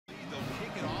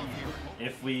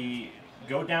if we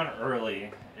go down early,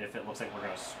 if it looks like we're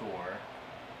going to score.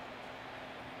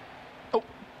 Oh,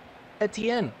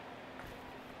 Etienne.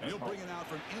 He'll bring it out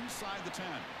from inside the 10.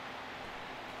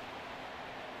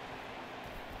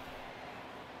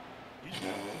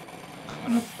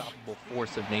 An unstoppable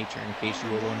force of nature, in case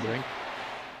you were wondering.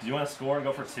 Do you want to score and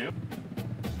go for 2?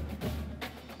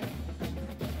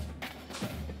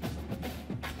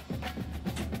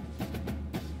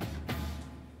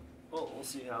 Well, we'll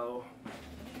see how.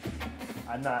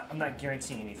 I'm not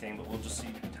guaranteeing anything, but we'll just see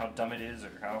how dumb it is,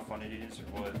 or how fun it is, or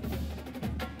what.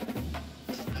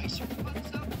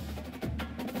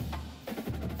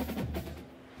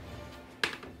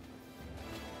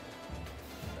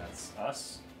 That's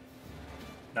us.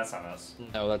 That's not us.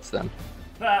 No, that's them.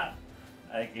 Ah!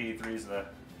 I think 83 is the...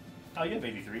 Oh, you have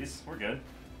 83s. We're good.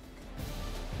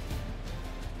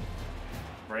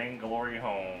 Bring glory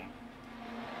home.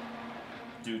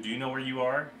 Dude, do you know where you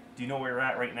are? Do you know where you're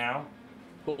at right now?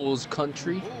 Bulls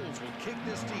country. Bulls will kick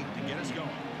this deep to get us going.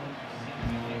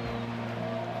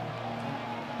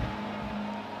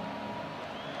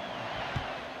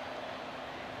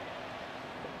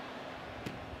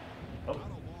 Oh. Not a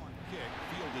long kick,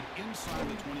 fielded inside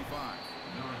the 25.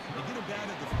 They get a bat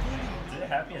at the 40. Did it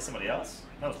happen to somebody else?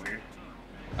 That was weird.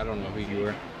 I don't know who you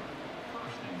were.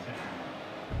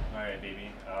 Alright,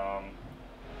 baby.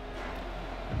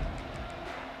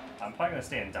 I'm probably going to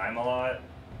stay in dime a lot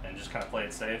and just kind of play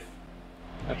it safe.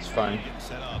 That's fine. Getting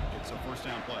set up. It's a first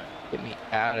down play. Get me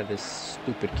out of this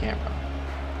stupid camera.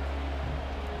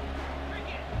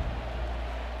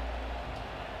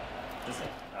 Is it?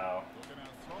 Oh.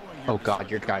 Oh god,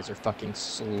 your guys are fucking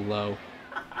slow.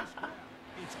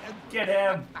 Get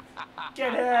him!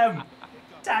 Get him!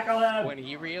 Tackle him! When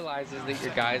he realizes that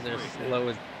your guys are slow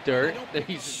as dirt, then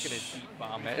he's just gonna deep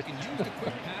bomb it.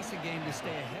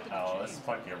 Oh, this is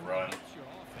fucking a run.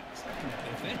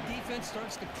 If that defense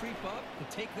starts to creep up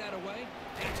to take that away,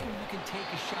 that's when you can take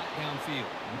a shot downfield.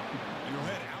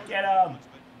 Get him!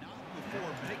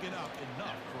 Before picking up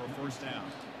enough for a first down.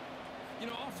 You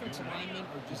know, offensive linemen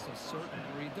are just a certain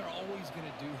breed. They're always going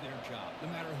to do their job, no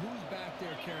matter who's back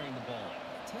there carrying the ball.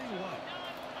 I'll tell you what,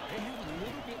 they have a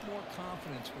little bit more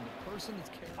confidence when the person that's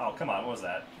carrying. Oh, come on, what was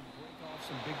that? Break off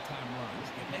some big time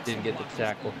runs. Didn't get the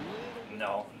tackle.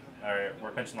 No. Alright, we're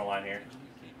pinching the line here.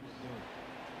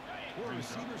 Four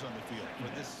receivers on the field for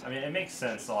this. I mean, it makes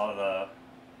sense. A lot of the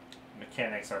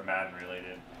mechanics are Madden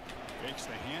related. Fakes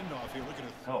the handoff here. Look at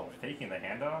it. Oh, faking the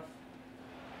handoff?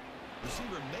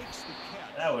 Receiver makes the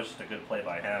catch. That was just a good play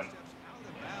by him. Out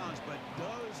of bounds, but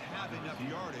does have enough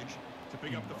yardage to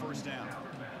pick up the first down.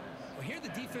 Well, here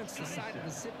the defense decided to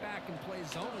sit back and play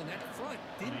zone, and that front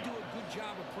didn't do a good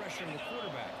job of pressuring the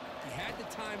quarterback. He had the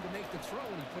time to make the throw,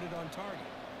 and he put it on target.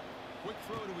 Quick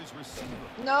throw to his receiver.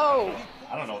 No!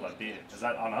 I don't know what that did. Is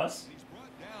that on us? He's brought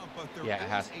down, but there Yeah, it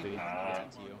has is to be. a Yeah,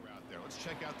 it's you. out there. Let's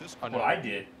check out this. Oh, What I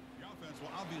did. The offense will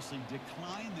obviously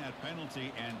decline that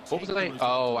penalty and What take was the I? result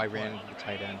Oh, to I play. ran into the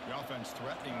tight end. The offense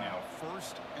threatening now,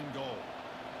 first and goal.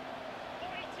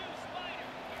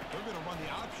 They're going to run the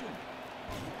option.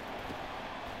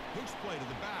 Push play to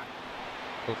the back.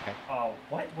 Okay. Oh,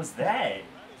 what was that?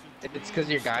 It's because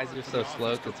your guys are so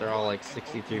slow because they're all like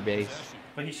 63 base.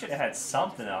 But he should have had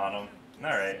something on him.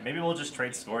 Alright, maybe we'll just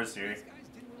trade scores here. These guys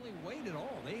didn't really wait at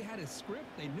all. They had a script.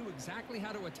 They knew exactly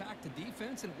how to attack the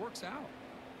defense, and it works out.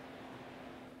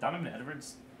 Donovan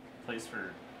Edwards plays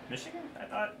for Michigan, I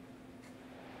thought.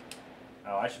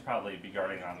 Oh, I should probably be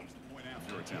guarding on him. Point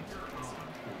after attempt.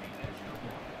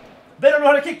 They don't know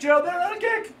how to kick, Joe! They don't know how to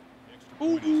kick! Extra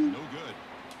point is no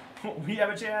good. We have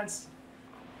a chance.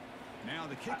 Now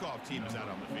the kickoff team is out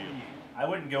on the field. I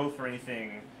wouldn't go for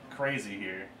anything crazy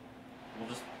here. We'll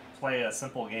just play a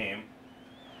simple game.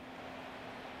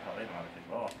 Oh, they don't know how to kick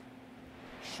ball.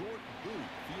 Short boot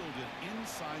fielded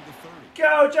inside the 30.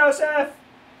 Go, Joseph!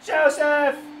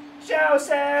 Joseph!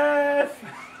 Joseph!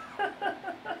 Away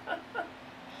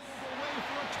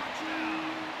for a touchdown.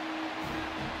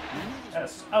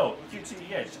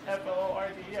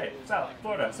 S-O-U-T-H-F-O-R-D-A. South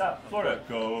Florida, South Florida.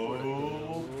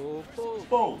 Go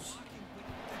Bulls!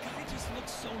 The guy just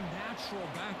looks so natural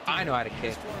back I know how to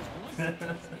kick. as far as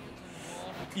one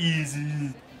Easy.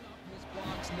 his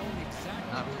blocks, knowing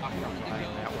exactly I'm where he talking wanted to about go.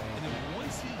 that way. And then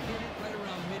once he hit it right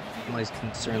around midfield, I'm always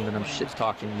concerned that I'm shit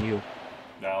talking you.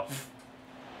 No.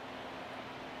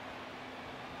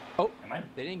 Oh, Am I?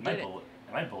 they didn't am I get it. blue?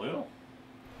 Am I blue?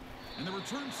 And the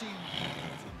return team.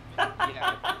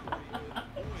 Yeah.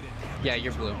 Yeah,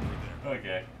 you're blue.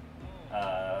 Okay.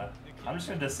 I'm just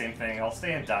gonna do the same thing. I'll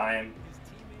stay in dime.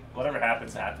 Whatever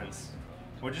happens, happens.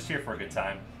 We're just here for a good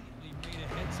time. he made a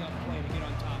heads-up play to get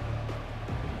on top of that.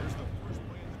 Here's the first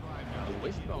play of the drive now.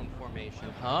 Wishbone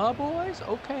formation, huh, boys?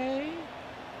 Okay.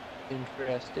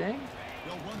 Interesting.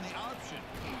 They'll run the option.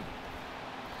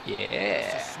 Yeah.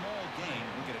 It's a small game.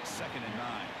 We'll get it 2nd and 9.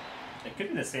 It could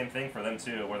be the same thing for them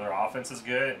too, where their offense is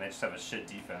good and they just have a shit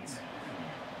defense.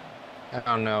 I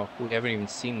don't know. We haven't even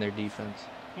seen their defense.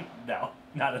 No,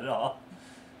 not at all.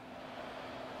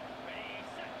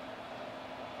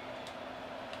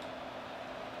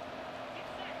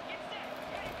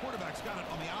 Quarterback's got it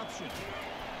on the option.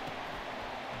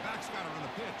 Back's got it on the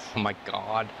pitch. Oh my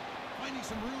God. Finding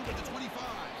some room at the 25.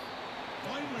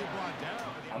 Finally brought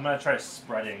down. I'm gonna try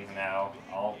spreading now.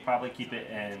 I'll probably keep it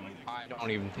in. I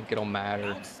don't even think it'll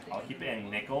matter. I'll keep it in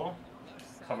nickel.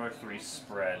 Cover 3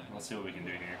 spread. Let's see what we can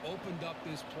do here. Opened up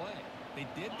this play. They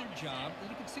did their job, and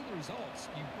you can see the results.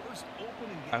 You burst open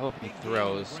and get I hope he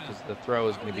throws, because the throw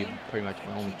is going to be pretty much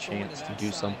my only chance to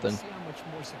do something. See how much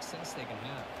more success they can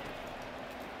have.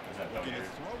 Is that Looking here? to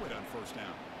throw it on 1st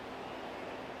down.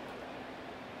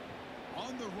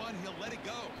 On the run, he'll let it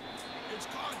go. It's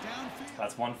caught downfield.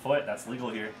 That's 1 foot. That's legal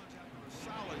here.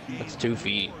 Solid That's gain. 2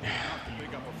 feet. Enough to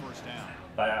pick up a 1st down.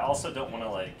 But I also don't want to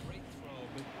like Great throw,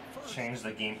 but first, change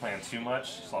the game plan too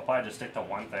much, so I'll probably just stick to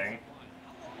one thing.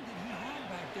 how long did he have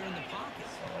back there in the pocket?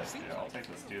 So like, Seems yeah, I'll like take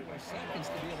this dude. Like, seconds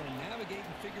to be able to navigate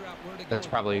and figure out where to go. That's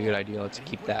probably a good idea. Let's And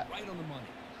he keep put it that. right on the money.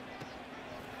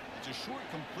 It's a short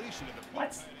completion of the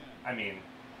what? I mean,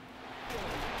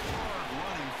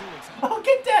 running through its oh,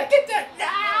 get that! Get that!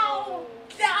 No!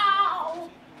 No!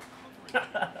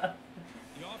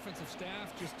 The offensive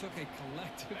staff just took a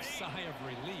collective sigh of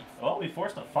relief. Well, we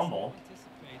forced a fumble.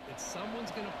 Anticipate that someone's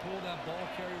going to pull that ball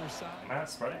carrier aside. Am I not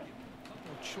spreading? A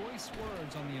couple of choice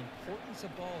words on the importance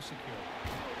of ball security.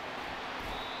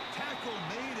 tackle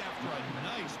made after a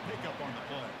nice pickup on the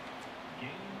play.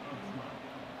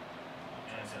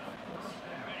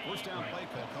 1st down play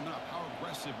call coming up. How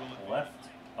aggressive will it be? Left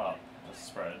up. The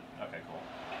spread. Okay, cool.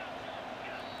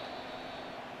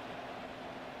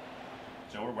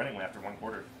 So we're winning after 1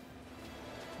 quarter.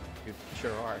 You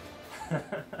sure are.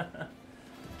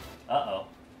 Uh-oh.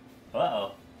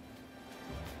 Uh-oh.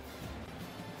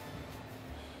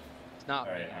 It's not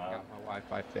All me. right, I got my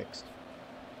Wi-Fi fixed.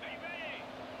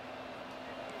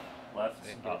 Left I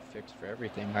didn't get it up. fixed for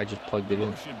everything. I just plugged it in.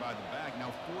 Motion by the back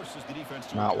now forces the defense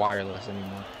to Not adjust. wireless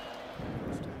anymore.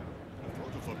 Throw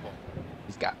the football.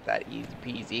 He's got that easy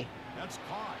peasy. That's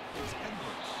caught. It's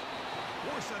Edwards.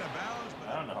 Force out of bounds, but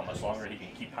I don't know how much longer he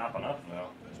can keep popping up, though.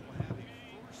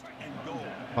 and goal.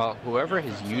 Well, whoever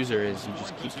his user is, he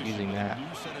just keeps using that. New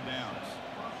set of downs.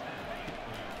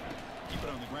 Keep it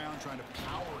on the ground, trying to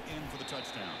power in for the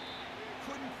touchdown.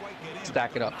 Couldn't quite get in.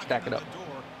 Stack it up, stack it up. The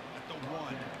door at the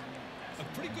 1. A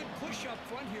pretty good push up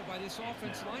front here by this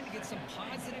offensive line to get some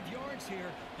positive yards here.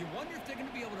 You wonder if they're going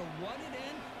to be able to run it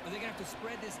in, or they're going to have to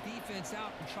spread this defense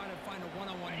out and try to find a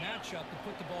one-on-one matchup to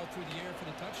put the ball through the air for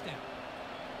the touchdown.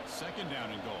 2nd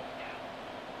down and goal.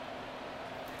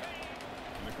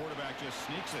 And the quarterback just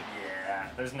sneaks it. Yeah,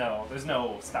 there's no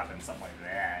stopping something like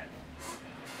that.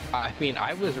 I mean,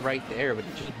 I was right there, but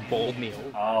it just bowled me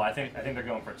over. Oh, I think they're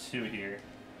going for 2 here.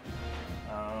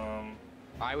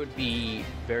 I would be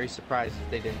very surprised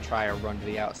if they didn't try a run to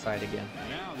the outside again.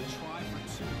 Now the try for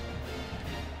 2.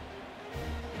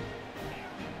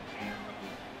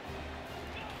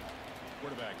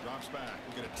 Quarterback drops back.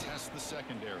 We're going to test the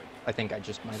secondary. I think I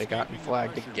just might have gotten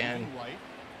flagged again. Right.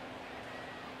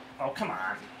 Oh, come on.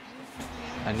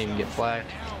 I didn't even get flagged.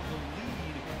 Now the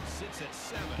lead sits at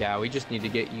 7. Yeah, we just need to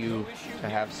get you to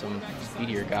have some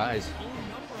speedier guys. Own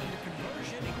number in the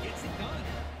conversion and gets it done.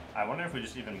 I wonder if we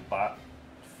just even bought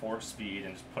 4 speed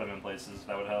and just put them in places.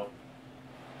 That would help.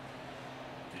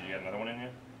 Did you get another one in you?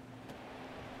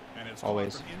 And it's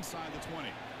Always. caught from inside the 20.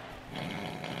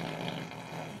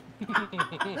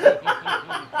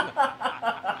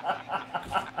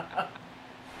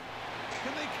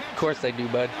 Can they catch Of course they do,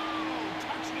 bud. Oh,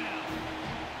 touchdown.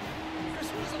 Chris,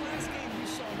 when was the last game you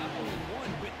saw not only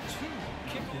 1, but 2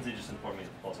 kickoffs? Lindsay just informed me the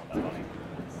pulse on that bunny.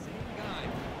 Same guy.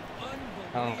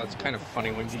 I don't know, it's kind of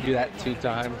funny when you do that 2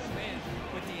 times. Man,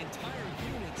 with the entire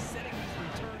unit setting his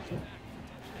returns back for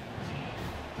touchdowns.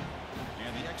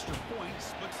 And the extra point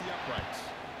splits the uprights.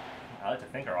 I like to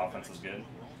think our offense is good.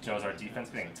 Joe, is our defense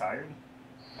getting tired?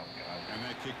 Oh, God. And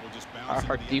that kick will just bounce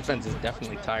Our into the defense is end zone.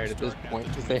 definitely Touchback tired at this start point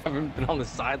after because they haven't been on the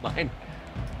sideline.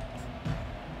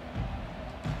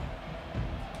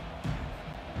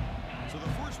 So the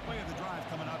first play of the drive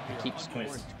coming up here. Keeps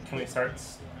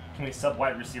Can we sub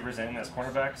wide receivers in as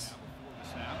cornerbacks?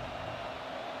 Snap.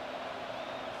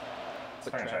 Let's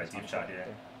try and try a deep shot here.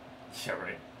 Yeah,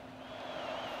 right.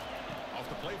 Off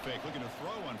the play fake, looking to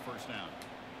throw on 1st down.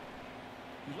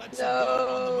 He lets it go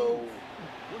on the move.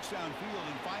 looks downfield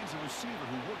and finds a receiver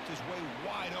who worked his way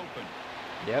wide open.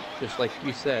 Yep, just like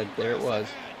you said, there it was.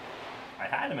 I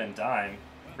had him in dime,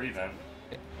 prevent.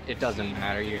 It doesn't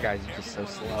matter. You guys are just so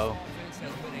slow.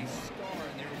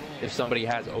 If somebody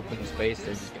has open space,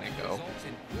 they're just gonna go.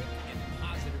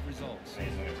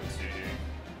 Amazing if two here.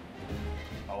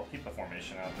 I'll keep the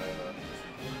formation out there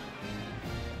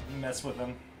though. Mess with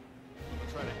them.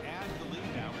 We'll try to add the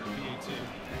lead now for PAT.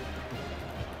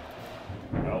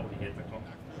 Oh, he hit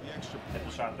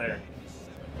the shot there.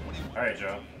 Alright,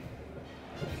 Joe.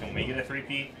 Can we get a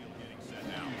 3-peat?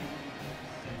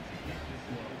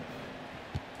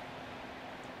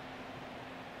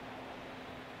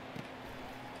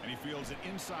 And he fields it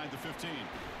inside the 15.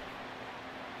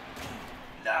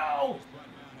 No!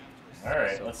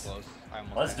 Alright, So let's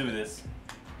close. do this.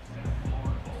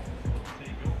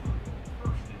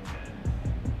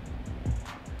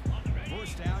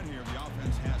 First down here, the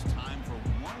offense has time for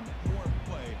one more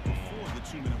play before the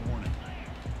 2-minute warning.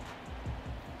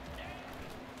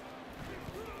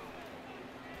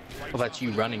 Well, that's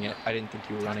you running it. I didn't think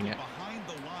you were running it. Behind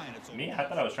the line, it's a Me? I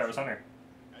thought I was Travis Hunter.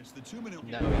 That's the 2-minute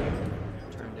No,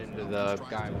 you turned into the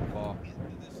guy with the ball.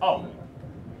 Oh!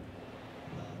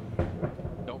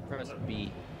 Don't press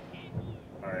B.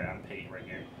 Alright, I'm Pate right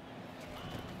here.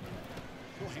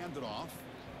 He'll hand it off.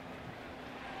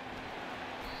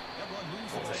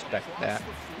 I'll respect that.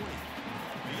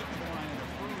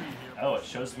 Oh, it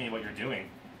shows me what you're doing.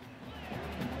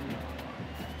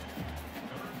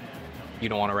 You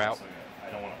don't want to route?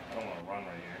 I don't want to run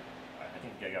right here. I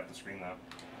think you gotta get off the screen though.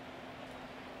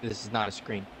 This is not a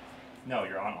screen. No,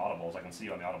 you're on audibles. I can see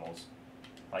you on the audibles.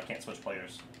 I can't switch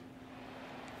players.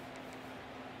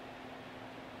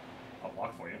 I'll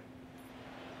block for you.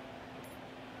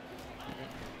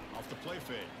 Off the play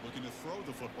fake, looking to throw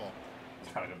the football.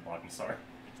 It's not a good block, I'm sorry.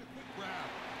 It's a quick grab.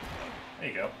 There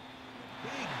you go.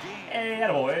 Big game. Hey,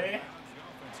 attaboy. The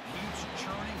offense keeps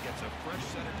churning, gets a fresh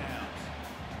set of downs.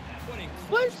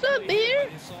 What's up, here?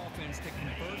 This offense to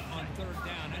convert on third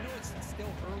down. I know it's still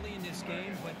early in this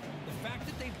game, but the fact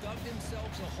that they've dug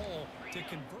themselves a hole to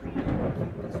convert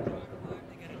keep this drive alive,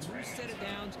 they got a true set of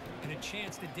downs and a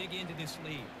chance to dig into this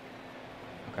lead.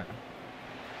 Okay.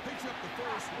 Picks up the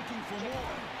first, looking for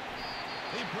more.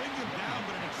 They bring him down,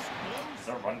 but an explosive. Is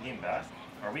our run game bad?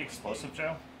 Are we explosive,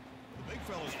 Joe? The big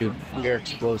fella's Dude, we're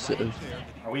explosive.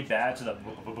 Are we bad to the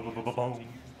boom?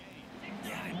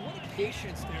 Yeah, and what a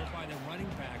patience there by the running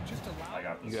back. Just allow I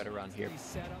got this. You got to run here.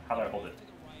 How do I hold it? to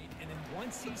the right, and then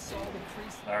once he saw the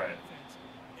crease All right.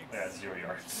 offense, Yeah, 0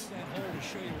 yards. that hole to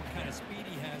show you what kind of speed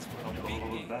he has for a big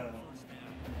game.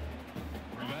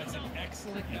 That's an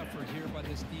excellent effort here by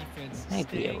this defense.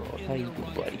 Thank you, staying in how you their doing,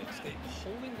 run buddy? fits,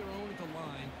 holding their own at the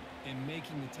line and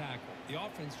making the tackle. The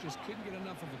offense just couldn't get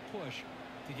enough of a push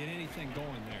to get anything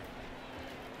going there.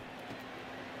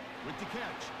 with the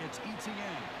catch. It's Etienne.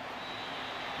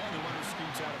 And the runner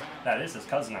scoots out of bounds. That is his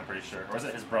cousin, I'm pretty sure. Or is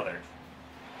it his brother?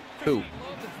 Who?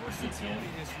 Love the versatility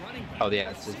of this running back. Oh, yeah,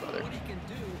 it's his brother. What he can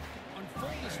do on full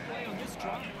display on this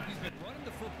drive. He's been running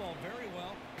the football very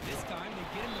well. This time they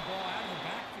get him the ball out of the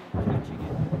backfield, catching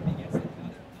it. He gets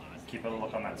another positive. Keep a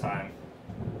look on that time.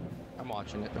 I'm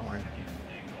watching it, don't worry.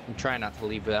 I'm trying not to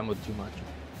leave them with too much.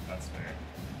 That's fair.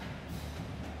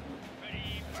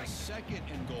 That's a second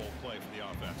and goal play for the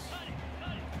offense.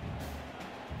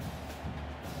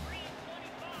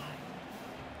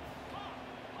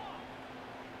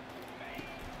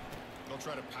 They'll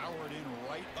try to power it in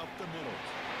right up the middle.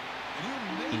 And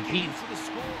he'll make it for the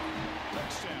score.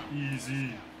 Touchdown.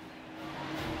 Easy.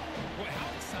 Boy, how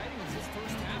exciting is this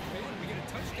first half, man? We get a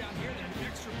touchdown here, then an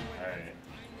extra point. Alright.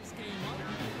 Tying this game up.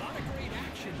 A lot of great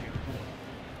action here.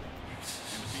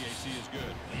 And the PAT is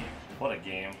good. What a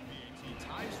game. He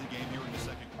ties the game here in the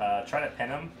second. Try to pin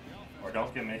him, or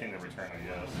don't give him anything to return, I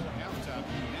guess. Halftime.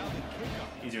 Now the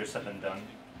kickoff. Easier said than done.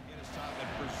 Get a stop and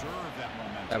preserve that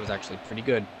momentum. That was actually pretty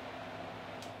good.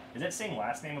 Is it saying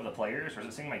last name of the players, or is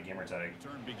it saying my gamer tag?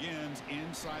 Turn begins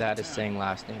inside That the is 10. saying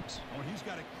last names. Oh, and he's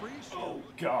got a crease. Oh,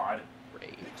 God.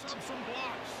 Great. Picks up some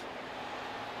blocks.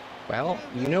 Well,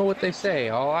 you know what they say.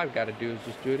 All I've got to do is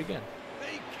just do it again.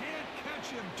 They can't catch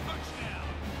him. Touchdown.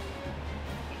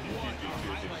 What a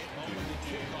highlight moment the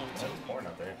kickoff That's took porn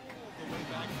up there. the way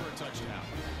back for a touchdown.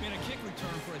 Man, a kick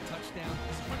return for a touchdown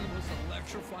is one of the most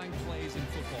electrifying plays in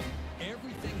football.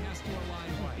 Everything has to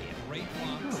align right. Great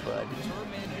blocks. Oh, bud. Return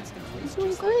man hits the crease doing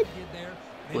just like good. he did there.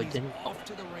 Good, Then then. he's off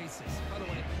to the races. By the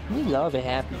way, We love a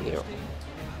happy numbers hero. team,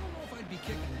 I don't know if I'd be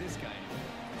kicking this guy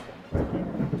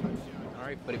anymore. All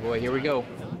right, buddy boy, here we go. Not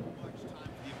much time for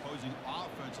the opposing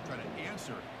offense to try to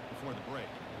answer before the break.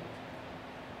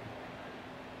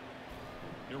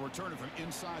 He'll return it from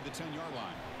inside the 10-yard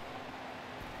line.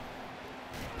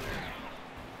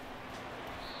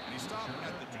 And he stopped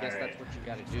at the I guess that's what you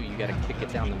got to do. You got to kick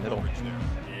it down the middle.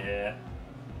 Yeah.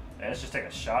 Let's just take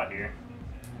a shot here.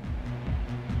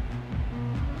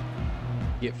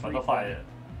 Get But free.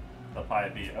 they'll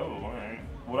probably be. Oh,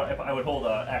 alright. If I would hold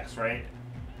X, right?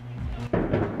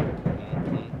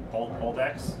 Hold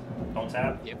X. Don't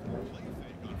tap. Yep.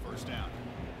 on first down.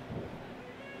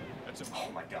 That's a Oh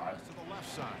my God. to the left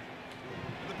side.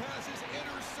 And the pass is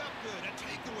intercepted. A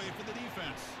takeaway for the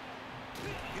defense.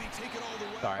 Can he take it all the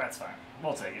way? Sorry. That's fine.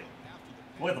 We'll take it.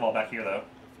 We'll get the ball back here, though.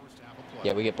 The first half of play.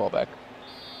 Yeah, we get ball back.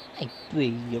 I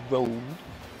play a role.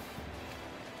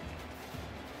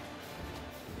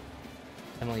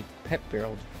 Emily pet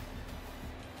barreled.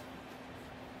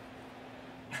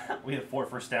 We have 4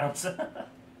 first downs.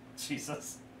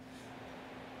 Jesus.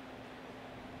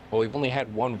 Well, we've only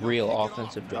had one real Kick it off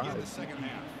offensive to begin drive. the second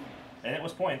half. And it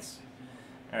was points.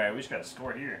 Alright, we just gotta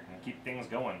score here and keep things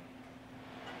going.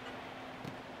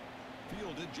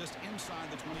 Fielded just inside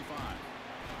the 25.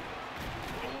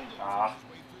 Ah.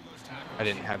 I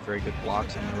didn't have very good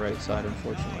blocks on the right side,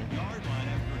 unfortunately. Yard line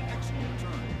after an excellent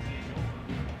return.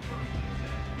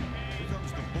 Here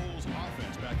comes the Bulls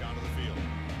offense back onto the field.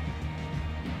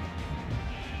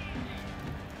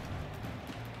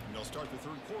 And they'll start the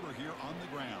third quarter here on the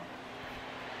ground.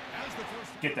 As the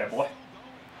first Get there, boy.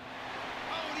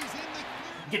 Oh, and he's in the clear.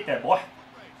 Get there, boy.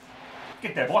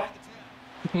 Get there, boy.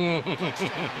 Made the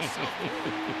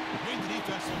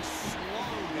defense look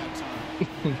slow that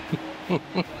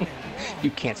time. You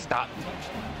can't stop me.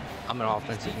 I'm an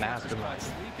offensive mastermind.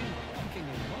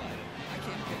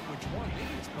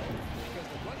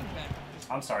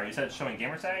 I'm sorry, you said it's showing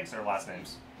gamer tags or last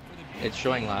names? It's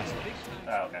showing last.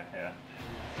 Oh, okay, yeah.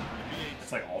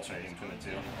 It's like alternating between the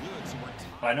two. Good, so we're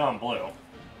But I know I'm blue.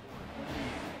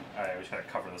 Alright, we just gotta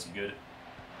cover this good.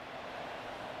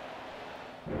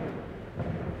 okay,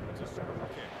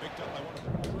 picked up by one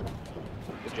of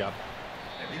the Good job.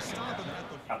 They stop him at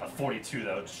the Got the 42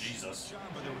 though, Jesus.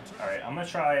 Alright, I'm gonna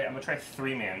try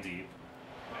 3-man deep.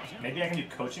 Maybe I can do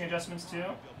coaching adjustments too.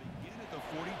 begin at the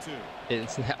 42.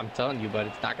 It's. I'm telling you, but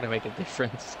it's not going to make a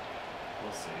difference.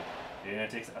 We'll see. You're gonna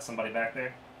take somebody back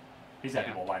there? He's got Yeah.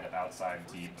 people lined up outside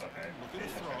deep. Okay. Look at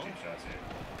He's the gonna throw. take shots here.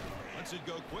 Lets it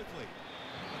go quickly.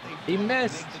 He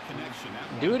missed. Make the connection.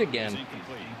 That Do one it again. is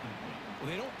incomplete. Well,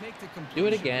 they don't make the Do it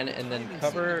completion, again but and then timing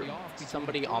cover seems to be off between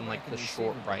somebody the on, like, quarterback the and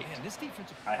short receiver. right. Man, this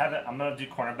defensive I have it. I'm gonna do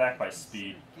cornerback by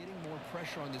speed. getting more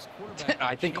pressure on this quarterback.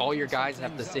 I think all your changing some guys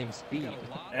have the things same up. speed. Got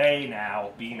a lot- Hey now,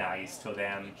 be nice to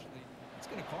them. It's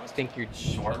gonna cost I think your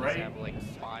Short short right? have like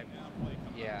 5.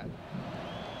 Yeah.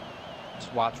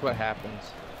 Just watch what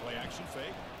happens. Play action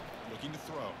fake. Looking to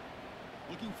throw.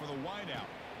 Looking for the wide out.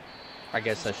 I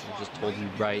guess I should have just told you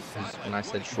right, because when I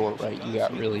said short right, you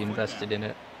got really invested in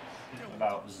it.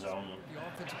 About zone. the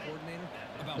offensive coordinator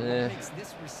about Eh. what makes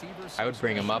this receiver so I would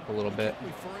bring him special. up a little bit.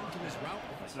 Referring to his route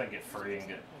Let's see if I can get free and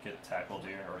get tackled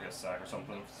here or get sacked or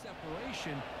something.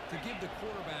 separation to give the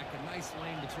quarterback a nice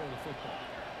lane to throw the football.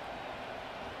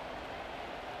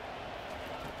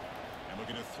 And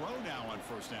looking to throw now on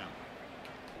first down.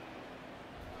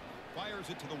 Fires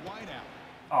it to the wide out.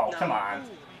 Oh, come on.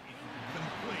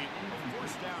 Complete.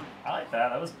 First down. I like that.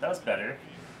 That was better.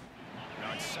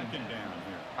 Now it's second down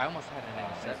here. I almost had an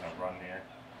He's interception. gonna run here.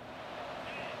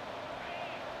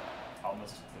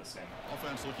 Almost to the same.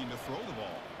 Offense looking to throw the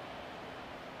ball.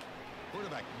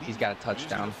 Quarterback He's got a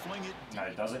touchdown. He's gonna fling it No,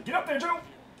 he doesn't. Get up there, Joe!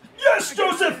 Yes,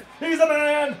 Joseph! He's a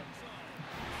man!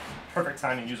 Perfect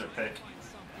timing user pick.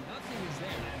 Nothing is there.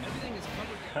 Everything is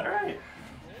covered down. Alright.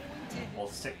 We'll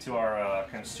stick to our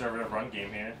conservative run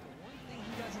game here. One thing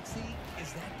he doesn't see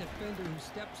is that defender who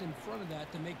steps in front of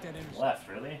that to make that interception. Left,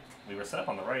 really? We were set up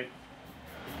on the right.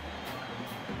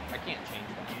 I can't change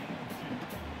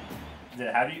that. Did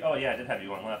it have you? Oh yeah, it did have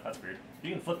you on left. That's weird.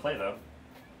 You can flip play though.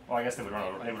 Well, I guess they would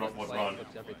run. They would run.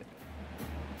 Everything.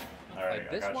 Alright, Like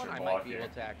I this got one, your I block might be here. able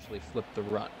to actually flip the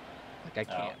run. Like I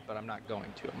can't, but I'm not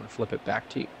going to. I'm going to flip it back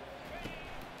to you.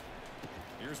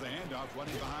 Here's the handoff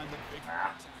running behind the big.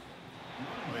 Ah,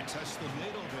 They test the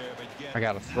middle there, but get I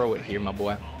got to throw it here, my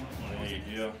boy. there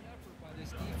you go. Effort by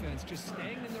this defense, just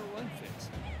staying in their run fits,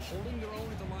 holding their own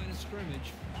at the line of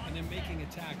scrimmage, and then making a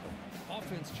tackle.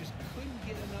 Offense just couldn't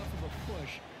get enough of a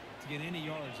push to get any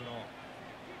yards at all.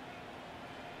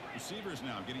 receivers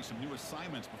now getting some new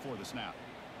assignments before the snap.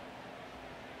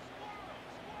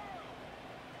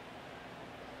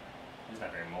 He's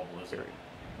not very mobile, is he?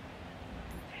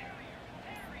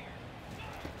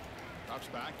 Drops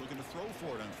back, looking to throw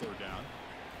for it on third down.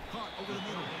 Caught over the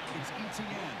middle. It's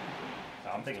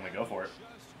ETN. I'm thinking we go for it.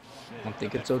 I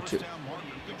think it's 0-2. First down marker.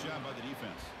 Good job by the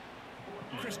defense.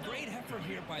 Chris, great effort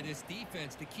here by this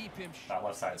defense to keep him. That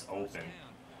left side's open.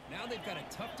 Now they've got a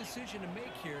tough decision to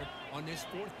make here on this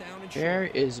 4th down and Where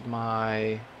short. is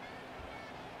my...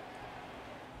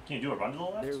 Can you do a run to the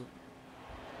left?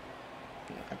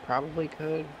 I probably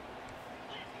could.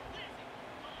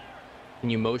 Can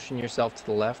you motion yourself to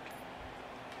the left?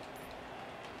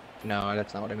 No,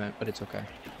 that's not what I meant, but it's okay.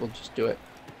 We'll just do it.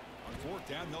 On 4th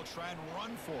down, they'll try and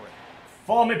run for it.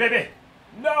 Follow me, baby!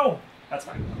 No! That's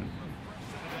fine.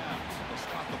 They'll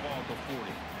stop the ball at the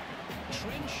 40.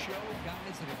 Trends show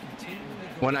guys that are continuing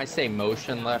to go When I say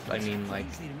motion left, I mean like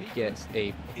get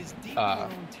a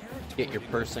get your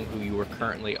person who you were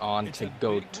currently on to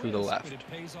go to the left.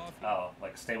 Oh,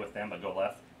 like stay with them but go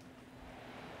left?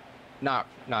 Not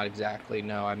exactly.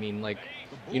 No, I mean like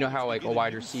you know how like a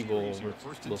wide receiver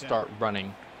will start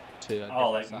running to. A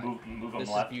Oh, like side. move them This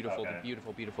left? is beautiful, Okay.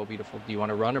 beautiful, beautiful, beautiful. Do you want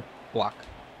to run or block?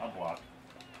 I'll block.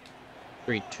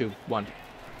 3, 2, 1.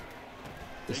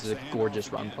 This is a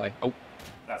gorgeous run play. Oh,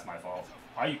 That's my fault.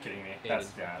 Are you kidding me? It That's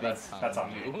is yeah. big That's on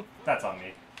time me. you. That's on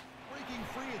me. Breaking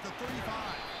free at the 35.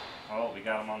 Oh, we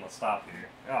got him on the stop here.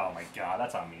 Oh my god,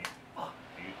 that's on me. Fuck,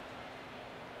 dude.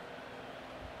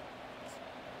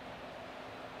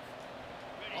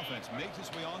 Offense makes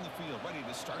its way on the field, ready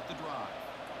to start the drive.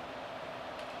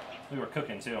 We were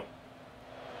cooking too.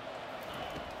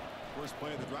 First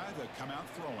play of the drive, they come out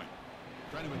throwing.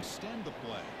 Trying to extend the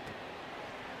play.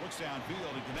 Looks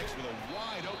downfield and connects with a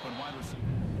wide open wide receiver.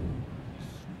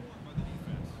 Swarmed by the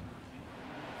defense.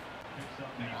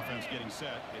 Offense getting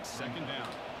set. It's 2nd down.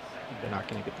 they're not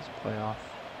going to get this play off.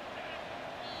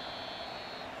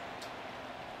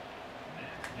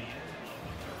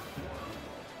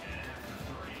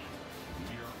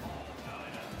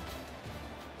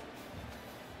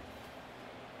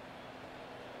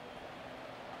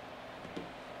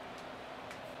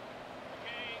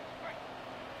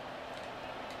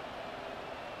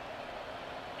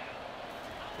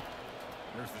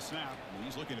 There's the snap.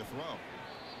 He's looking to throw.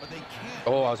 But they can't.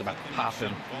 Oh, I was about to pop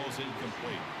him. Ball's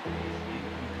incomplete.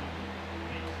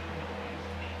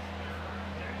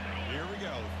 Here we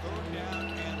go. 3rd down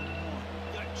and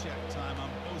 1. Gut check time on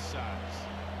both sides.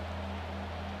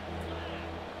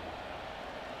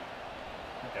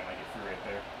 I think I might get through right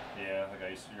there. Yeah, the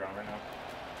guy you're on right now.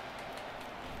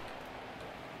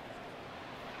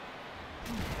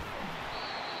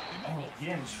 Oh, he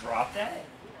didn't drop that?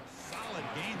 Solid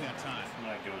game that time. I'm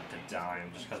gonna go to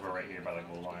dime just because we're right here by the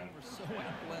goal line. They're so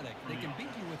athletic. They can beat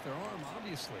you with their arm,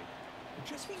 obviously. But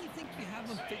just when you think you have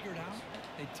them figured out,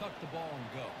 they tuck the ball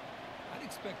and go. I'd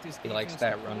expect this. He likes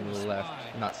defense that run to pull the the left.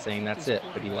 spy, I'm not saying that's this it,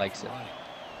 but he likes it. quarterback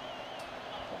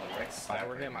Well, the right If I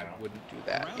were side him, I right now. wouldn't do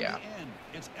that. Around Yeah. the end,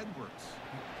 it's Edwards.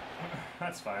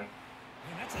 That's fine.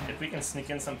 Man, that's a If we can sneak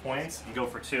in some points and go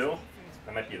for 2,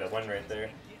 that might be the win right there.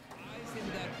 eyes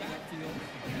into that backfield.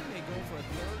 He may go for a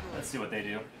 3rd or Let's see what they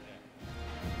do.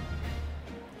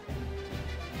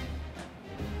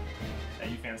 Hey,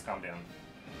 you fans, calm down.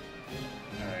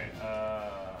 Alright,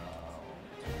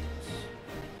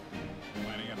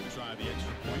 Lining up to try the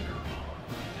extra point.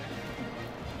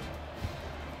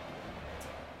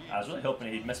 I was really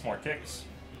hoping he'd miss more kicks.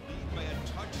 By a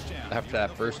touchdown After here in that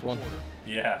the first 4th one. quarter.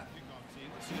 Yeah.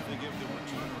 Let's see if they give the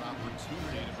returner an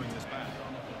opportunity to bring this back.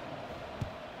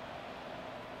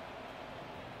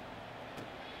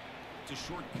 It's a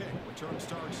short kick. Return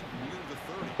starts near the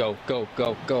 30. Go, go,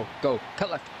 go, go, go.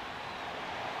 Cut left.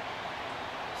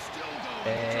 Still going.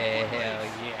 Hey, Return hell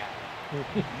race. yeah.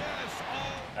 Yes,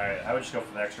 all Alright, I would just go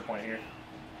for the extra point here.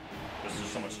 There's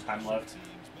just so much time left. teams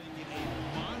making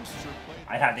a monster play.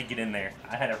 I had to get in there.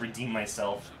 I had to redeem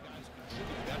myself.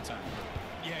 That time.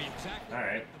 yeah, exactly.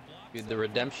 Alright. Dude, the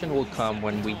redemption will come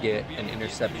when we get an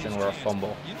interception or a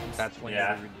fumble. That's when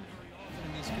Yeah. you're In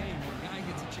this game, where a guy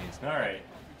gets a chance to Alright.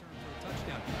 return for a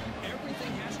touchdown.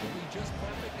 Everything has to be just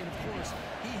perfect, and of course,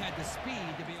 he had the speed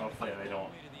to be able to Hopefully find they his don't.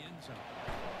 way to the end zone.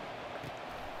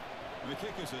 The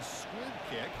kick is a squib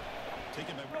kick.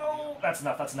 Taken by No! That's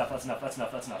enough, that's enough, that's enough, that's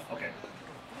enough, that's enough. Okay.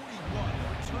 41. The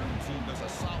return team does a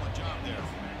solid job there.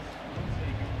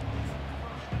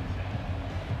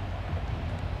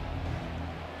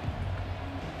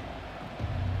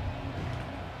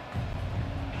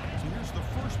 So here's the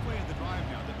first play of the drive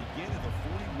now that begin at the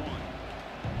 41.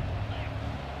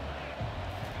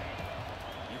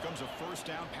 Here comes a first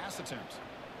down pass attempt.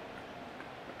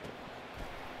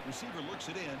 Receiver looks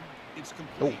it in. It's Oh,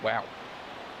 complete. wow.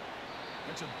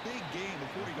 It's a big game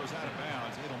before he goes out of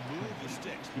bounds. It'll move the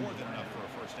sticks more than enough for a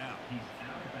first down.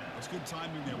 Let's good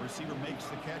timing there. Receiver makes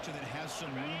the catch and then has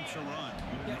some room to run.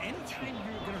 Yeah, anytime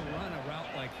you're going to run a route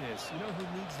like this, you know who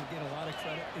needs to get a lot of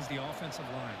credit is the offensive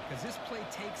line. Because this play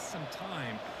takes some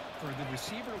time for the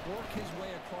receiver to work his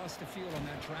way across the field on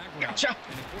that drag route. Gotcha.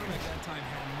 And the quarterback that time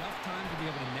had enough time to be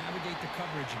able to navigate the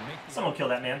coverage and make the... Someone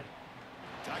kill that man.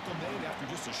 Tackle made after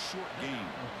just a short gain.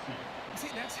 See,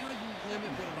 that's how you limit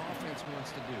what an offense wants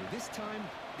to do. This time,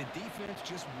 the defense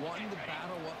just won the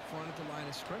battle up front at the line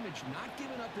of scrimmage, not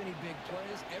giving up any big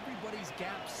plays. Everybody's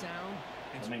gap sound.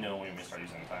 Let me know when we start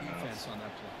using timeouts. Defense on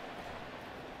that play.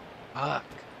 Fuck.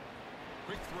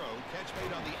 Quick throw, catch made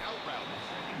on the out route.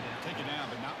 Taken down,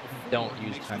 but not before. Don't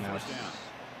he use makes the timeouts. first down.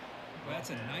 Well,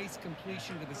 that's a nice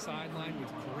completion to the sideline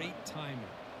with great timing.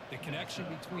 The connection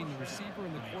between the receiver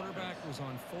and the quarterback was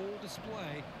on full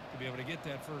display to be able to get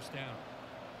that first down.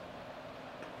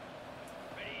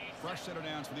 Fresh set of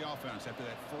downs for the offense after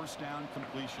that first down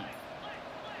completion.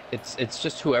 It's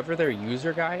just whoever their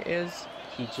user guy is,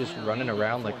 he's just running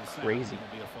around like crazy.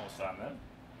 Be a false Stop that.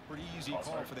 Pretty easy False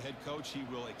call start. for the head coach. He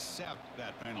will accept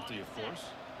that penalty, of course.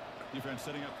 Defense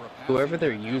setting up for a pass. Whoever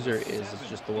their user is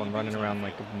just the one running around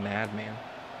like a madman.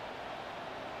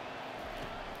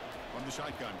 From the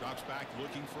shotgun, drops back,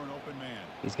 looking for an open man.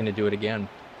 He's gonna do it again.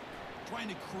 Trying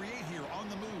to create here on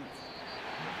the move.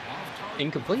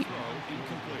 Incomplete. Throw,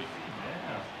 incomplete.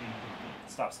 Yeah.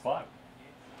 Stop clock.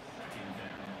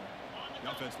 The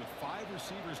offense with 5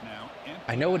 receivers now.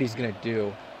 I know what he's gonna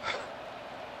do,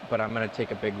 but I'm gonna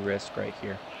take a big risk right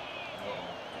here.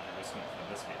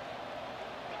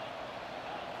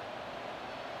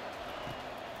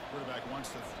 Quarterback wants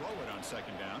to throw it on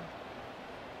second down.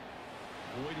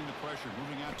 Avoiding the pressure,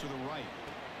 moving out to the right.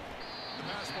 The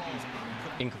pass ball is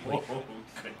Incomplete. Whoa,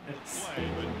 goodness. play,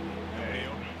 but Hey.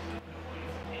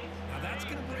 Now that's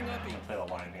going to bring up a Play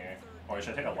the line here. Or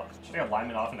should I take a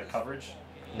lineman off into coverage?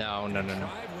 No.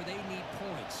 drive where they need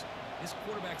points. This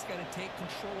quarterback's got to take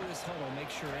control of this huddle,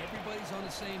 make sure everybody's on the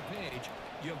same page.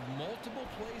 You have multiple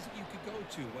plays that you could go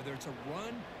to, whether it's a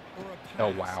run or a pass.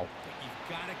 Oh, wow. But you've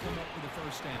got to come up with a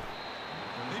first down.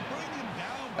 they bring him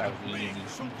down That with a was big easy.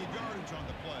 chunk of yardage on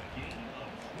the play.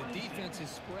 The defense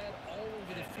is spread all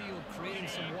over the field, creating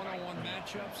some one-on-one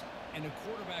matchups, and the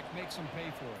quarterback makes them pay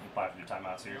for it. 5 to do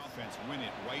timeouts here. The offense win it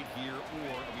right here,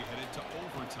 or we headed to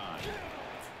overtime.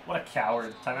 What a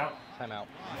coward. Timeout? Timeout.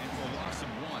 And for a loss of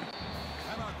 1.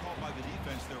 Timeout called by the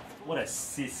defense. They're What a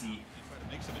sissy. try to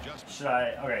make some adjustments. Should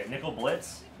I... Okay, nickel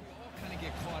blitz. Kind of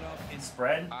get caught up in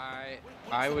Spread.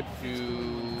 I would do.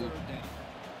 third down.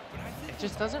 But I think It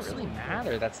just doesn't really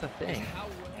matter. That's the thing. how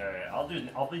well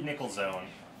Alright, I'll be nickel zone.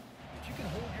 if you can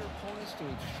hold your opponents to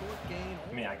a short gain.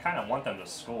 I mean, I kind of want them to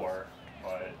score,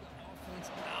 but... Offense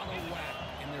out of whack,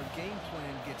 and their game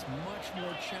plan gets much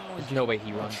more challenging. There's no way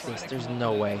he runs this. There's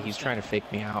no way. He's trying to fake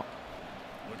me out.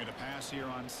 Looking to pass here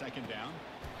on second down.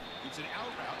 It's an out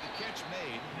route. The catch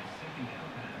made.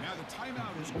 Now the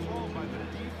timeout is called by the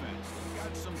defense.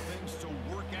 Got some things to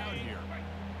work out here.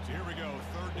 So here we go.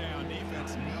 Third down.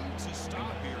 Defense needs to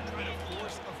stop here. Trying to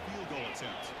force a field goal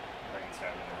attempt. Dragon's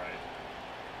got it right.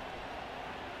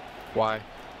 Why?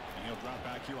 And he'll drop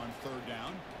back here on third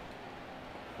down.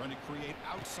 Trying to create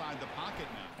outside the pocket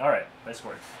now. Alright, they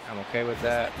scored. I'm okay with I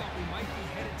that. thought we might be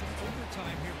headed to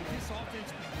overtime here, but this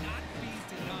offense could not be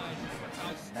denied.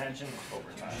 Imagine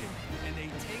overtime. And they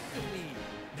take the lead.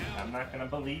 Now, I'm not gonna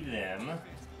believe them. hold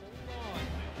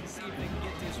on. See if they can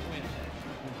get this win.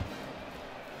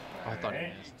 I thought he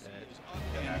Alright. missed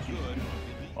it. And good.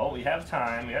 Oh, we have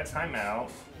time. We got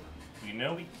timeout. We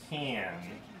know we can.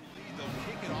 They'll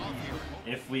kick it off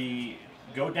here. If we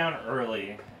go down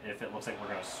early, if it looks like we're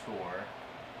gonna score.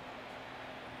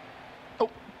 Oh,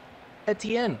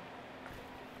 Etienne.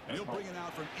 And he'll bring it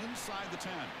out from inside the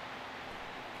 10.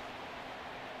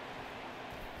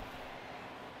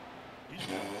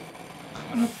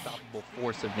 An unstoppable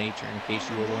force of nature, in case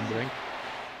you were wondering.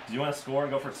 Do you want to score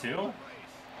and go for 2?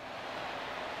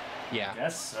 Yeah.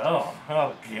 Guess so.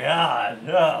 Oh god.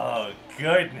 Oh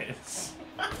goodness.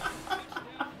 And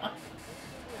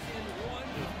one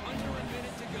with under a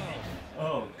minute to go.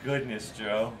 Oh goodness,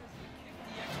 Joe.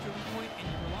 The extra point, and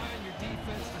you rely on your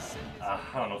defense to send this.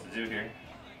 I don't know what to do here.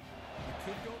 You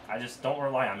could go I just don't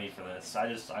rely on me for this.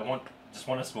 I want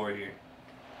to score here.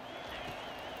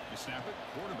 You snap it.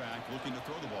 Quarterback looking to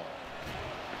throw the ball.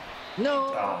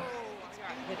 No. Ah,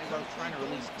 Hit as I was trying to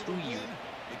release to you.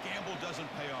 The gamble doesn't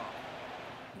pay off.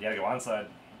 you gotta go onside.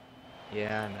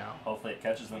 Yeah, I know. Hopefully it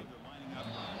catches them. Lining up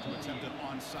to attempt an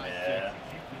onside Yeah.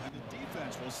 kick. And the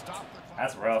defense will stop the clock.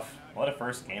 That's rough. What a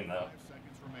first game though. 5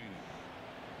 seconds remaining.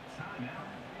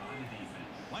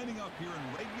 Lining up here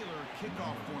in regular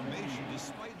kickoff formation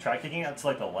despite Try kicking out to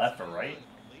like the left or right.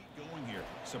 late going here.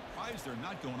 Surprised they're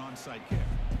not going onside kick.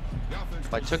 The offense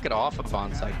I took it off of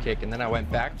onside kick, and then I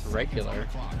went back to regular.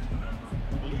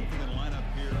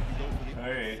 All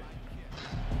right.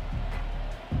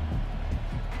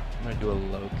 I'm gonna do a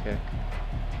low kick.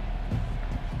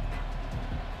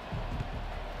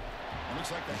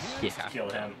 Looks like the hands Yeah. Kill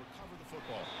him. recover the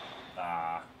football.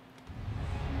 Ah.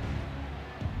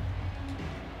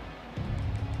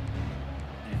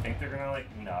 Do you think they're gonna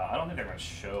like? No, I don't think they're gonna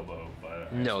showboat,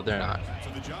 but. No, they're not. So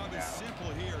the job is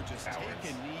simple here. Just Cowards.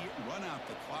 take a knee, run out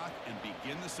the clock, and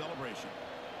begin the celebration.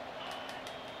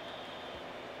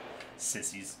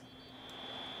 Sissies.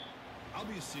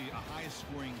 Obviously, a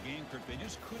high-scoring game, Kirk. They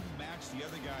just couldn't match the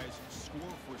other guys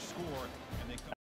score for score, and they.